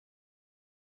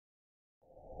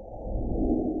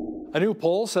A new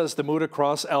poll says the mood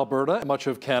across Alberta and much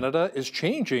of Canada is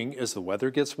changing as the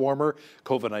weather gets warmer,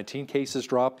 COVID-19 cases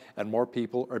drop, and more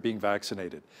people are being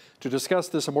vaccinated. To discuss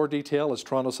this in more detail is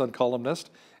Toronto Sun columnist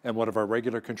and one of our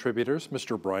regular contributors,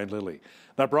 Mr. Brian Lilley.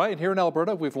 Now, Brian, here in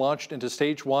Alberta, we've launched into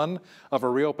stage one of a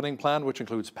reopening plan, which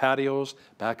includes patios,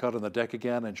 back out on the deck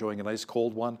again, enjoying a nice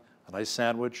cold one, a nice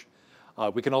sandwich.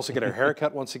 We can also get our hair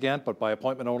cut once again, but by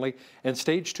appointment only. And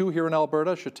stage two here in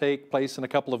Alberta should take place in a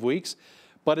couple of weeks.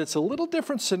 But it's a little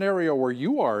different scenario where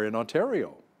you are in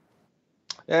Ontario.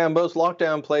 Yeah, most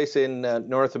lockdown place in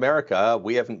North America,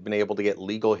 we haven't been able to get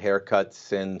legal haircuts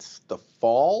since the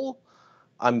fall.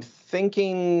 I'm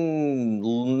thinking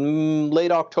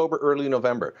late October, early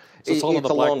November. So it's all in the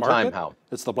a black long market? time, Hal.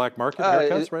 It's the black market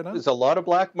haircuts right now? There's a lot of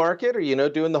black market, or,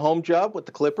 doing the home job with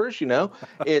the clippers,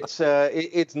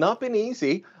 It's not been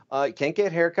easy. Can't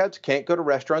get haircuts, can't go to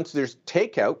restaurants. There's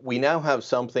takeout. We now have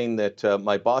something that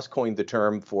my boss coined the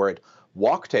term for it,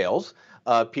 walktails.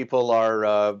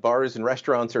 Bars and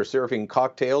restaurants are serving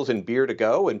cocktails and beer to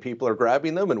go, and people are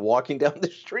grabbing them and walking down the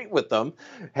street with them,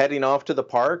 heading off to the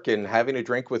park and having a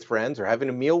drink with friends or having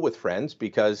a meal with friends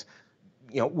because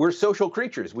we're social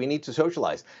creatures. We need to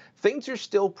socialize. Things are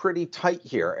still pretty tight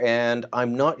here, and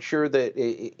I'm not sure that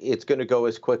it's going to go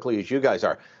as quickly as you guys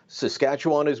are.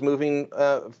 Saskatchewan is moving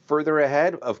further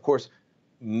ahead. Of course,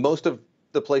 most of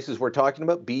the places we're talking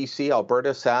about, BC,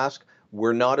 Alberta, Sask,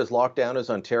 we're not as locked down as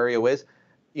Ontario is.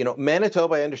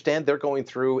 Manitoba, I understand they're going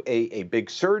through a big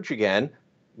surge again.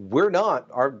 We're not.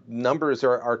 Our numbers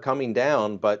are coming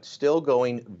down, but still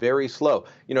going very slow.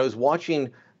 I was watching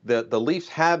the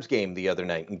Leafs-Habs game the other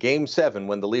night in Game 7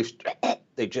 when the Leafs,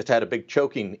 they just had a big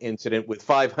choking incident with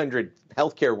 500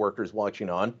 healthcare workers watching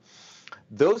on.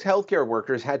 Those healthcare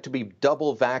workers had to be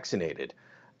double vaccinated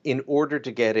in order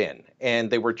to get in, and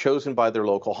they were chosen by their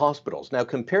local hospitals. Now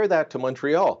compare that to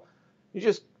Montreal. You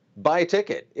just buy a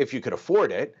ticket if you could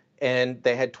afford it, and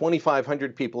they had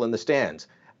 2,500 people in the stands.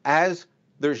 As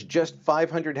there's just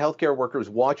 500 healthcare workers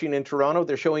watching in Toronto,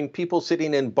 they're showing people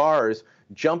sitting in bars,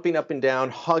 jumping up and down,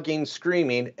 hugging,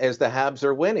 screaming as the Habs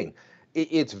are winning.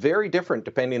 It's very different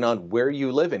depending on where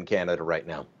you live in Canada right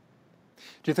now.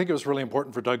 Do you think it was really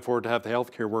important for Doug Ford to have the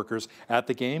healthcare workers at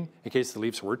the game in case the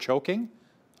Leafs were choking?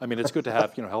 I mean, it's good to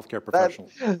have, healthcare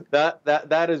professionals. That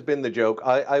has been the joke.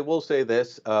 I will say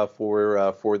this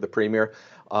for the Premier.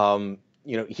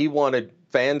 He wanted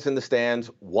fans in the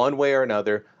stands one way or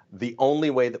another. The only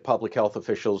way that public health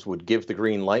officials would give the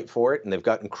green light for it, and they've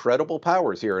got incredible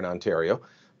powers here in Ontario,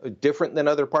 different than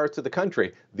other parts of the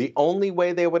country, the only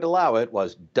way they would allow it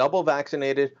was double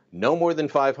vaccinated, no more than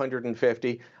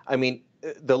 550. I mean,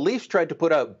 the Leafs tried to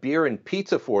put out beer and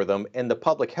pizza for them, and the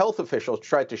public health officials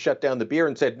tried to shut down the beer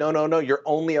and said, no, you're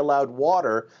only allowed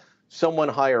water. Someone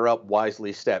higher up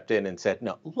wisely stepped in and said,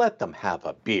 no, let them have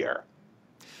a beer.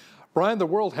 Brian, the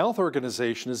World Health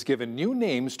Organization has given new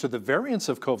names to the variants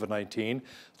of COVID-19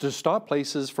 to stop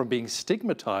places from being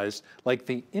stigmatized like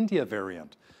the India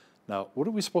variant. Now, what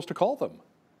are we supposed to call them?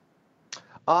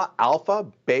 Alpha,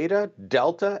 beta,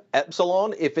 delta,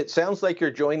 epsilon. If it sounds like you're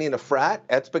joining a frat,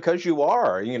 that's because you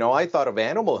are. I thought of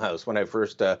Animal House when I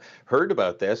first heard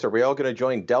about this. Are we all going to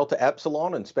join delta,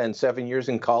 epsilon and spend 7 years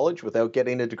in college without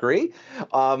getting a degree?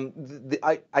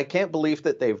 I can't believe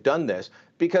that they've done this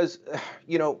because,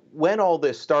 when all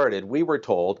this started, we were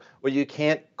told, well, you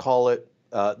can't call it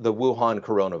the Wuhan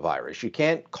coronavirus. You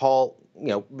can't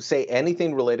say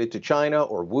anything related to China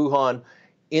or Wuhan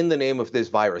in the name of this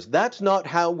virus. That's not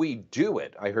how we do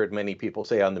it, I heard many people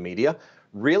say on the media.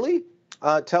 Really?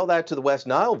 Tell that to the West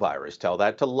Nile virus. Tell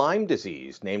that to Lyme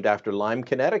disease, named after Lyme,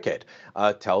 Connecticut.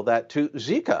 Tell that to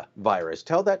Zika virus.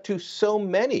 Tell that to so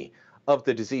many of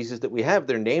the diseases that we have.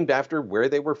 They're named after where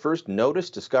they were first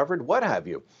noticed, discovered, what have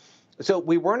you. So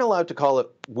we weren't allowed to call it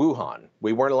Wuhan.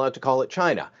 We weren't allowed to call it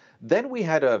China. Then we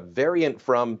had a variant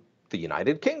from the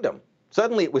United Kingdom.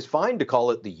 Suddenly it was fine to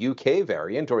call it the UK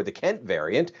variant or the Kent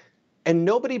variant, and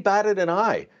nobody batted an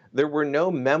eye. There were no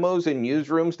memos in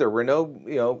newsrooms. There were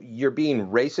no, you're being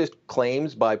racist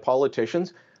claims by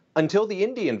politicians until the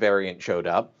Indian variant showed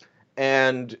up.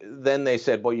 And then they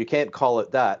said, well, you can't call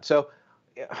it that. So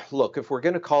look, if we're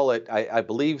going to call it, I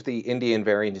believe the Indian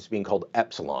variant is being called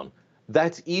epsilon.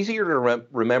 That's easier to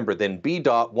remember than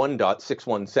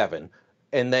B.1.617.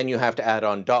 And then you have to add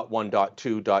on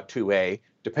 .1.2.2a,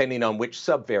 depending on which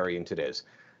subvariant it is.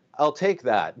 I'll take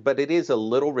that, but it is a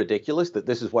little ridiculous that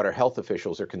this is what our health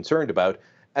officials are concerned about,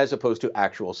 as opposed to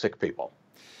actual sick people.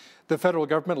 The federal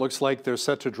government looks like they're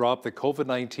set to drop the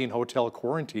COVID-19 hotel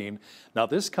quarantine. Now,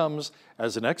 this comes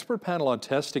as an expert panel on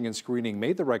testing and screening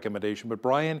made the recommendation. But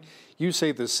Brian, you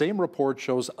say the same report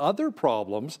shows other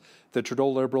problems that Trudeau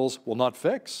Liberals will not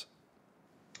fix.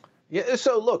 Yeah,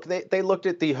 so look, they looked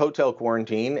at the hotel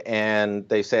quarantine and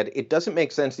they said it doesn't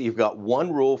make sense that you've got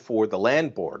one rule for the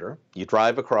land border. You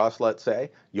drive across, let's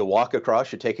say, you walk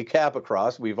across, you take a cab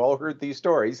across. We've all heard these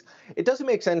stories. It doesn't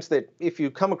make sense that if you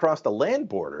come across the land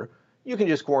border, you can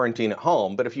just quarantine at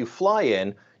home. But if you fly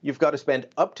in, you've got to spend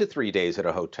up to 3 days at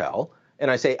a hotel.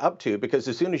 And I say up to because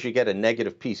as soon as you get a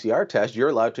negative PCR test, you're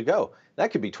allowed to go.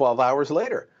 That could be 12 hours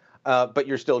later. But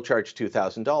you're still charged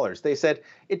 $2,000. They said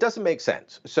it doesn't make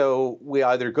sense. So we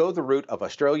either go the route of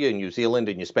Australia and New Zealand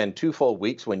and you spend 2 full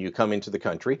weeks when you come into the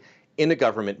country in a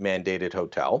government mandated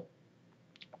hotel,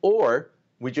 or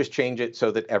we just change it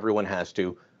so that everyone has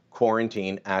to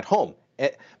quarantine at home.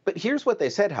 But here's what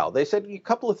they said, Hal. They said a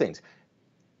couple of things.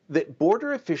 That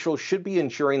border officials should be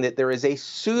ensuring that there is a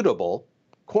suitable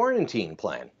quarantine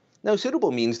plan. Now,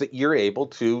 suitable means that you're able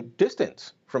to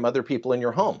distance from other people in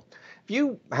your home. If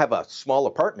you have a small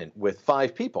apartment with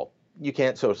 5 people, you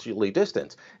can't socially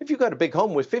distance. If you've got a big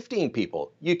home with 15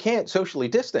 people, you can't socially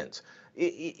distance.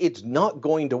 It's not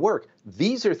going to work.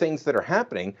 These are things that are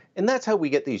happening, and that's how we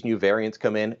get these new variants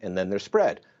come in and then they're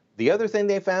spread. The other thing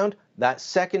they found, that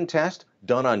second test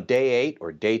done on day 8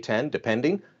 or day 10,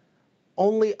 depending,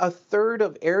 only a third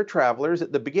of air travelers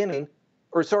at the beginning,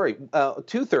 or sorry,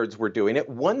 2/3 were doing it,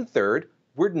 1/3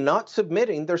 were not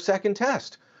submitting their second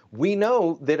test. We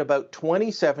know that about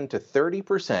 27 to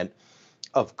 30%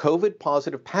 of COVID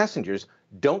positive passengers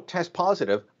don't test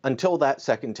positive until that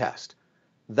second test.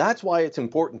 That's why it's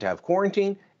important to have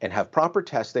quarantine and have proper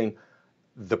testing.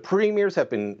 The premiers have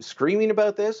been screaming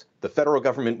about this. The federal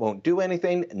government won't do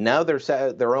anything. Now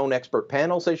their own expert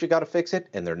panel says you got to fix it,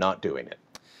 and they're not doing it.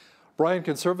 Brian,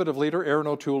 Conservative leader Erin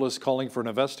O'Toole is calling for an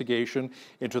investigation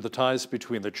into the ties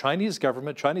between the Chinese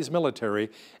government, Chinese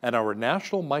military, and our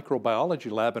National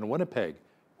Microbiology Lab in Winnipeg.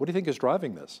 What do you think is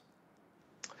driving this?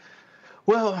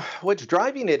 Well, what's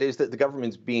driving it is that the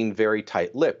government's being very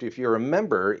tight-lipped. If you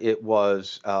remember, it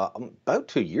was about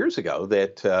 2 years ago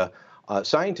that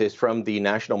scientists from the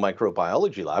National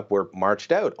Microbiology Lab were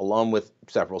marched out along with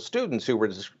several students who were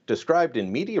described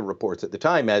in media reports at the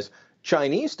time as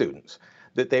Chinese students.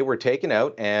 That they were taken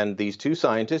out, and these 2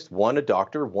 scientists, one a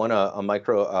doctor, one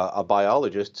a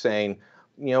biologist, saying,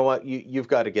 you know what, you've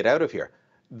got to get out of here.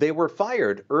 They were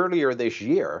fired earlier this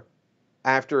year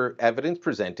after evidence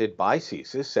presented by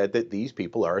CSIS said that these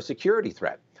people are a security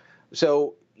threat.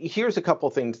 So here's a couple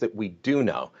things that we do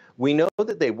know. We know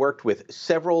that they worked with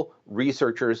several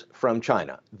researchers from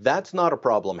China. That's not a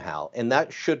problem, Hal, and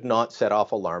that should not set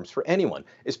off alarms for anyone,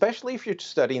 especially if you're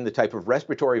studying the type of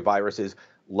respiratory viruses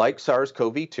like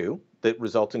SARS-CoV-2 that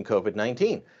result in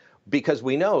COVID-19, because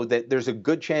we know that there's a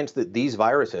good chance that these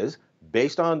viruses,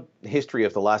 based on history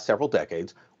of the last several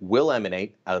decades, will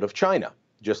emanate out of China,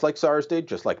 just like SARS did,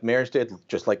 just like MERS did,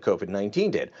 just like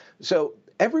COVID-19 did. So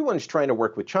everyone's trying to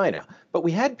work with China, but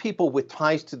we had people with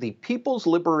ties to the People's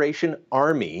Liberation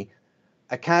Army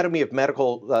Academy of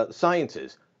Medical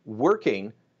Sciences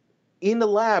working in the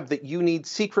lab that you need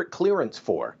secret clearance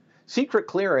for. Secret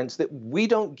clearance that we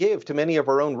don't give to many of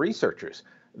our own researchers,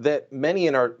 that many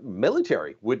in our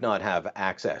military would not have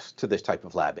access to this type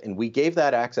of lab. And we gave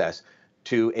that access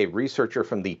to a researcher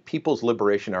from the People's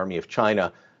Liberation Army of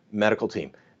China medical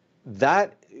team.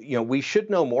 That, we should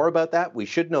know more about that. We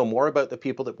should know more about the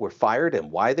people that were fired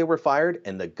and why they were fired,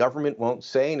 and the government won't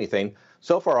say anything.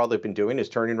 So far, all they've been doing is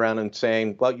turning around and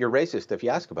saying, well, you're racist if you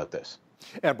ask about this.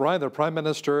 And Brian, the Prime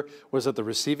Minister was at the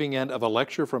receiving end of a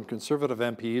lecture from Conservative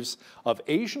MPs of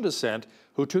Asian descent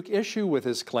who took issue with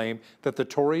his claim that the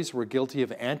Tories were guilty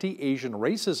of anti-Asian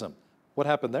racism. What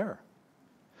happened there?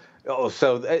 Oh,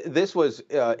 so this was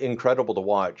incredible to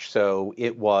watch. So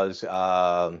it was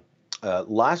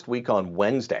last week on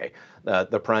Wednesday.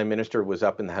 The Prime Minister was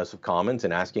up in the House of Commons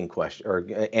and answering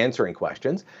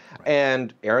questions,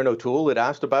 and Erin O'Toole had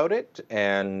asked about it,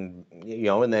 and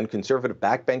and then Conservative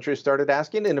backbenchers started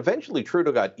asking, and eventually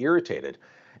Trudeau got irritated,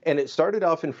 and it started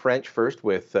off in French first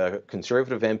with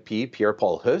Conservative MP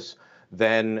Pierre-Paul Huss,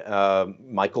 then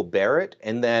Michael Barrett,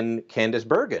 and then Candice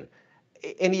Bergen,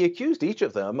 and he accused each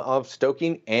of them of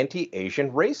stoking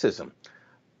anti-Asian racism.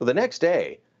 Well, the next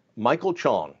day, Michael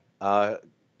Chong,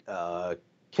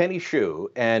 Kenny Xu,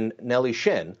 and Nellie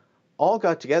Shin all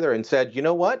got together and said, you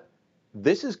know what?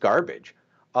 This is garbage.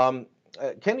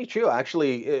 Kenny Xu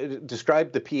actually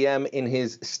described the PM in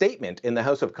his statement in the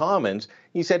House of Commons.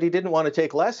 He said he didn't want to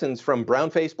take lessons from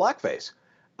brownface, blackface.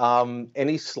 And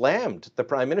he slammed the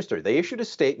Prime Minister. They issued a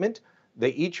statement. They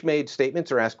each made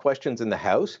statements or asked questions in the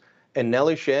House. And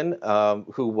Nellie Shin,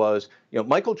 who was,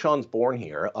 Michael Chon's born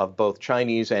here of both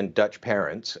Chinese and Dutch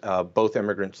parents, both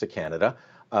immigrants to Canada.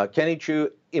 Kenny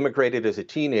Chu immigrated as a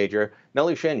teenager.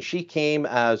 Nellie Shen, she came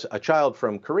as a child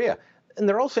from Korea. And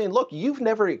they're all saying, look, you've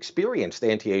never experienced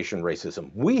anti-Asian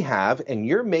racism. We have, and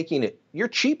you're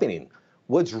cheapening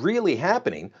what's really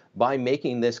happening by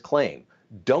making this claim.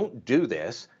 Don't do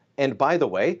this. And by the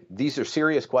way, these are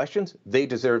serious questions. They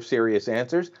deserve serious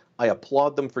answers. I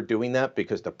applaud them for doing that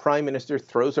because the Prime Minister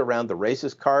throws around the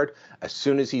racist card as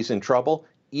soon as he's in trouble,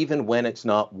 even when it's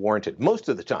not warranted. Most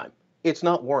of the time, it's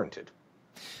not warranted.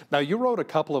 Now, you wrote a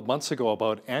couple of months ago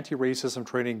about anti-racism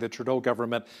training the Trudeau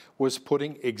government was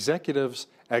putting executives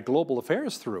at Global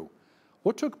Affairs through.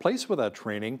 What took place with that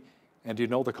training, and do you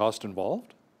know the cost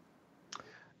involved?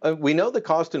 We know the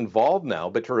cost involved now,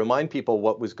 but to remind people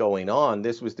what was going on,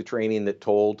 this was the training that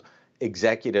told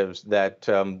executives that,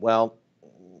 well,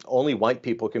 only white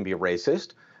people can be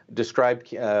racist,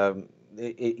 described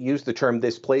it used the term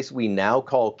 "this place we now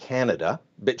call Canada,"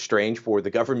 bit strange for the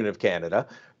government of Canada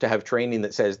to have training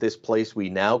that says "this place we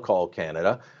now call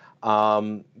Canada,"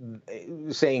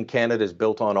 saying Canada is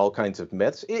built on all kinds of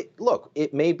myths. Look,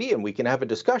 it may be, and we can have a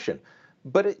discussion,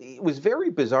 but it was very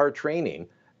bizarre training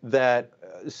that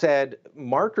said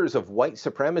markers of white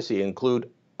supremacy include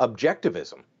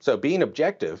objectivism. So being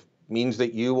objective means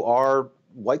that you are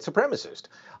white supremacist.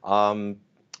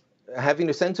 Having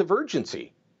a sense of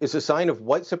urgency is a sign of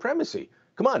white supremacy.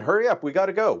 Come on, hurry up, we got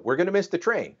to go. We're going to miss the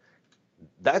train.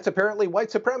 That's apparently white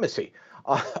supremacy.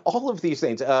 All of these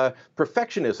things,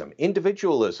 perfectionism,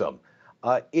 individualism.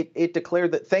 It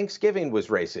declared that Thanksgiving was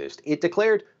racist. It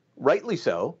declared, rightly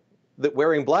so, that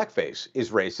wearing blackface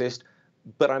is racist,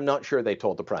 but I'm not sure they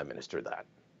told the Prime Minister that.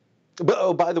 But,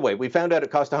 oh, by the way, we found out it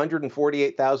cost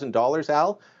 $148,000,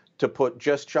 Al, to put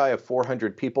just shy of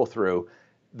 400 people through.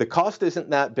 The cost isn't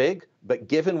that big, but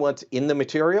given what's in the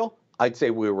material, I'd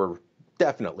say we were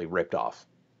definitely ripped off.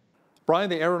 Brian,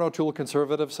 the Aaron O'Toole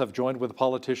Conservatives have joined with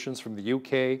politicians from the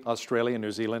UK, Australia, and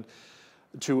New Zealand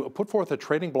to put forth a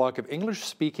trading bloc of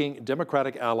English-speaking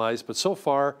Democratic allies, but so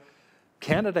far,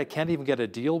 Canada can't even get a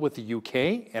deal with the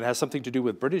UK and has something to do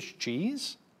with British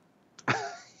cheese?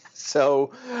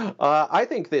 So I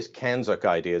think this Kanzuk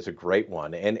idea is a great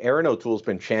one, and Aaron O'Toole's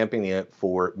been championing it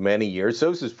for many years. So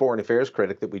is his foreign affairs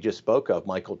critic that we just spoke of,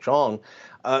 Michael Chong.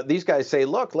 These guys say,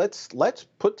 look, let's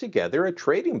put together a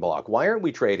trading bloc. Why aren't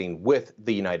we trading with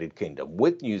the United Kingdom,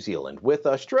 with New Zealand, with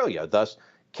Australia, thus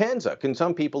Kanzuk? And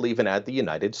some people even add the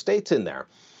United States in there.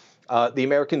 The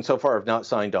Americans so far have not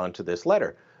signed on to this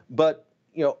letter. But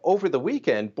you know, over the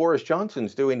weekend, Boris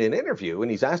Johnson's doing an interview, and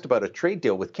he's asked about a trade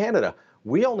deal with Canada.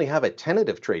 We only have a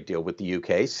tentative trade deal with the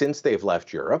UK since they've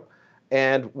left Europe,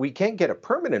 and we can't get a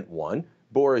permanent one,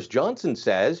 Boris Johnson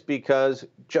says, because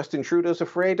Justin Trudeau's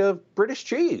afraid of British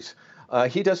cheese.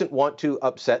 He doesn't want to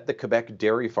upset the Quebec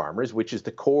dairy farmers, which is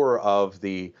the core of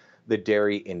the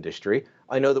dairy industry.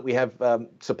 I know that we have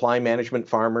supply management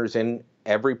farmers in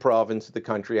every province of the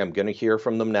country. I'm going to hear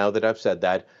from them now that I've said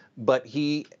that. But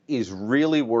he is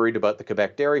really worried about the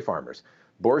Quebec dairy farmers.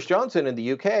 Boris Johnson in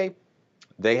the UK,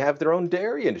 they have their own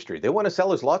dairy industry. They want to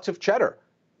sell us lots of cheddar,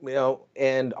 you know,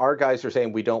 and our guys are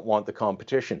saying we don't want the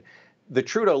competition. The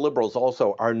Trudeau Liberals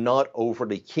also are not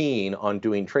overly keen on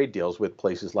doing trade deals with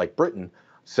places like Britain.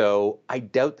 So I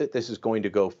doubt that this is going to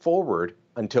go forward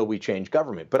until we change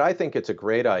government. But I think it's a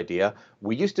great idea.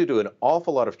 We used to do an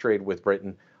awful lot of trade with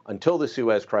Britain until the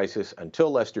Suez Crisis,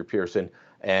 until Lester Pearson.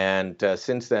 And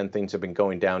since then, things have been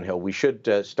going downhill. We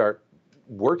should start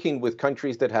working with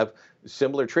countries that have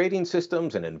similar trading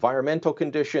systems and environmental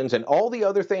conditions and all the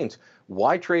other things.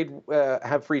 Why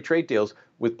have free trade deals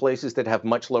with places that have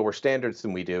much lower standards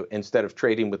than we do instead of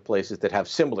trading with places that have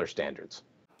similar standards?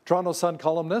 Toronto Sun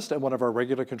columnist and one of our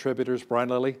regular contributors, Brian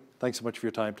Lilley, thanks so much for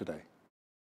your time today.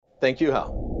 Thank you,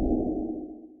 Hal.